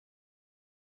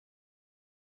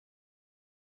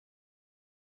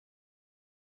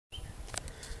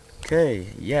Okay,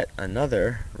 yet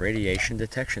another radiation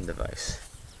detection device.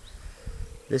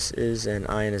 This is an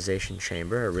ionization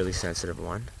chamber, a really sensitive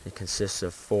one. It consists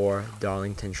of 4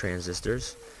 Darlington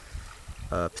transistors,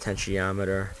 a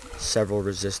potentiometer, several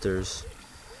resistors,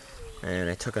 and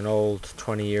I took an old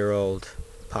 20-year-old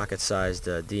pocket-sized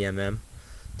DMM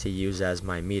to use as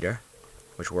my meter,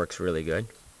 which works really good.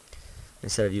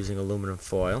 Instead of using aluminum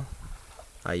foil,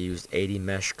 I used 80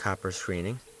 mesh copper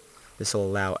screening. This will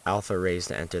allow alpha rays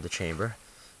to enter the chamber,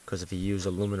 because if you use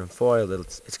aluminum foil,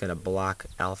 it's going to block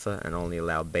alpha and only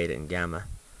allow beta and gamma.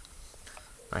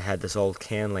 I had this old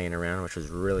can laying around, which was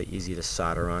really easy to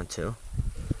solder onto.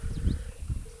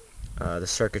 The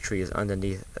circuitry is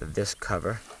underneath this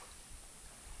cover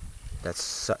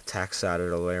that's tack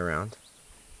soldered all the way around,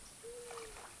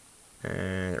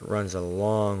 and it runs a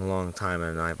long time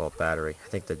on a 9-volt battery. I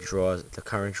think the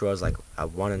current draws like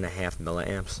 1.5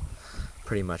 milliamps,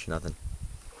 pretty much nothing.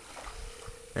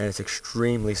 And it's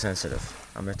extremely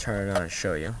sensitive. I'm going to turn it on and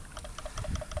show you.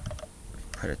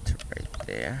 Put it to right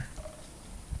there.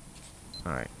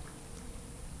 Alright.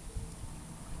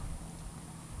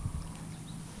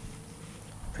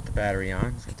 Put the battery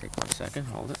on. It's going to take 1 second.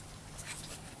 Hold it.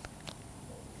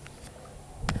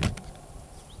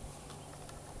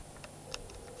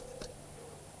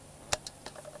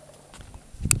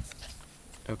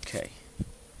 Okay.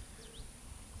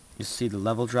 You see the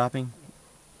level dropping?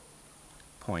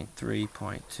 0.3,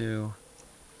 0.2. You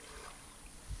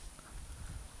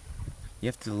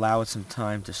have to allow it some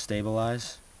time to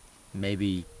stabilize,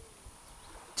 maybe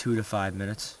 2 to 5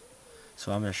 minutes.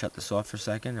 So I'm going to shut this off for a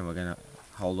second, and we're going to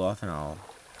hold off, and I'll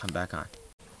come back on.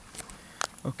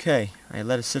 Okay, I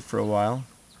let it sit for a while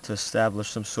to establish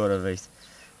some sort of a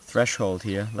threshold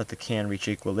here, let the can reach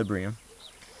equilibrium.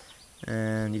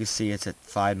 And you can see it's at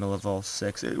 5 millivolts,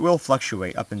 6. It will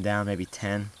fluctuate up and down, maybe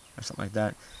 10 or something like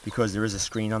that, because there is a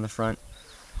screen on the front,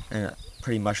 and it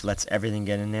pretty much lets everything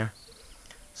get in there.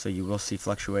 So you will see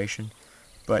fluctuation.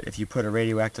 But if you put a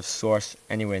radioactive source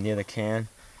anywhere near the can,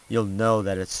 you'll know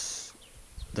that it's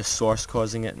the source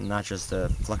causing it and not just the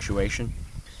fluctuation.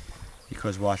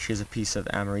 Because watch, here's a piece of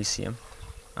americium.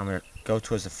 I'm going to go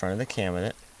towards the front of the can with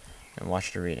it and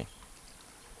watch the reading.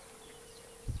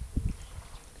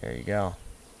 There you go.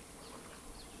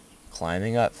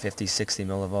 Climbing up 50, 60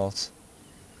 millivolts.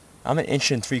 I'm 1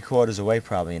 3/4 inches away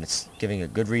probably, and it's giving a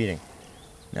good reading.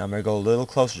 Now I'm going to go a little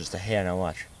closer, just a hair. Now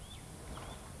watch.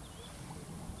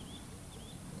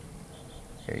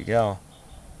 There you go.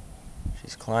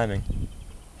 She's climbing.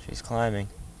 She's climbing.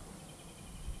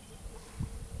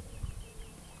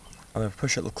 I'm going to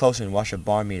push it a little closer and watch the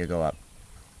bar meter go up.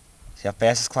 See how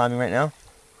fast it's climbing right now?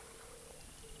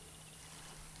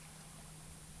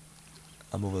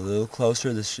 I'll move a little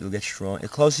closer. This will get strong. The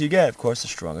closer you get, of course, the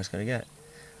stronger it's going to get.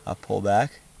 I'll pull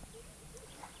back.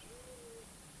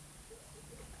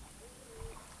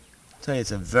 I'll tell you,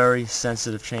 it's a very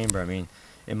sensitive chamber. I mean,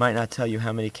 it might not tell you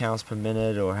how many counts per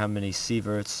minute or how many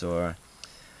sieverts or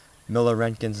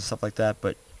milliroentgens and stuff like that,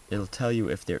 but it'll tell you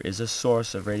if there is a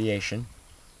source of radiation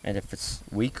and if it's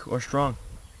weak or strong.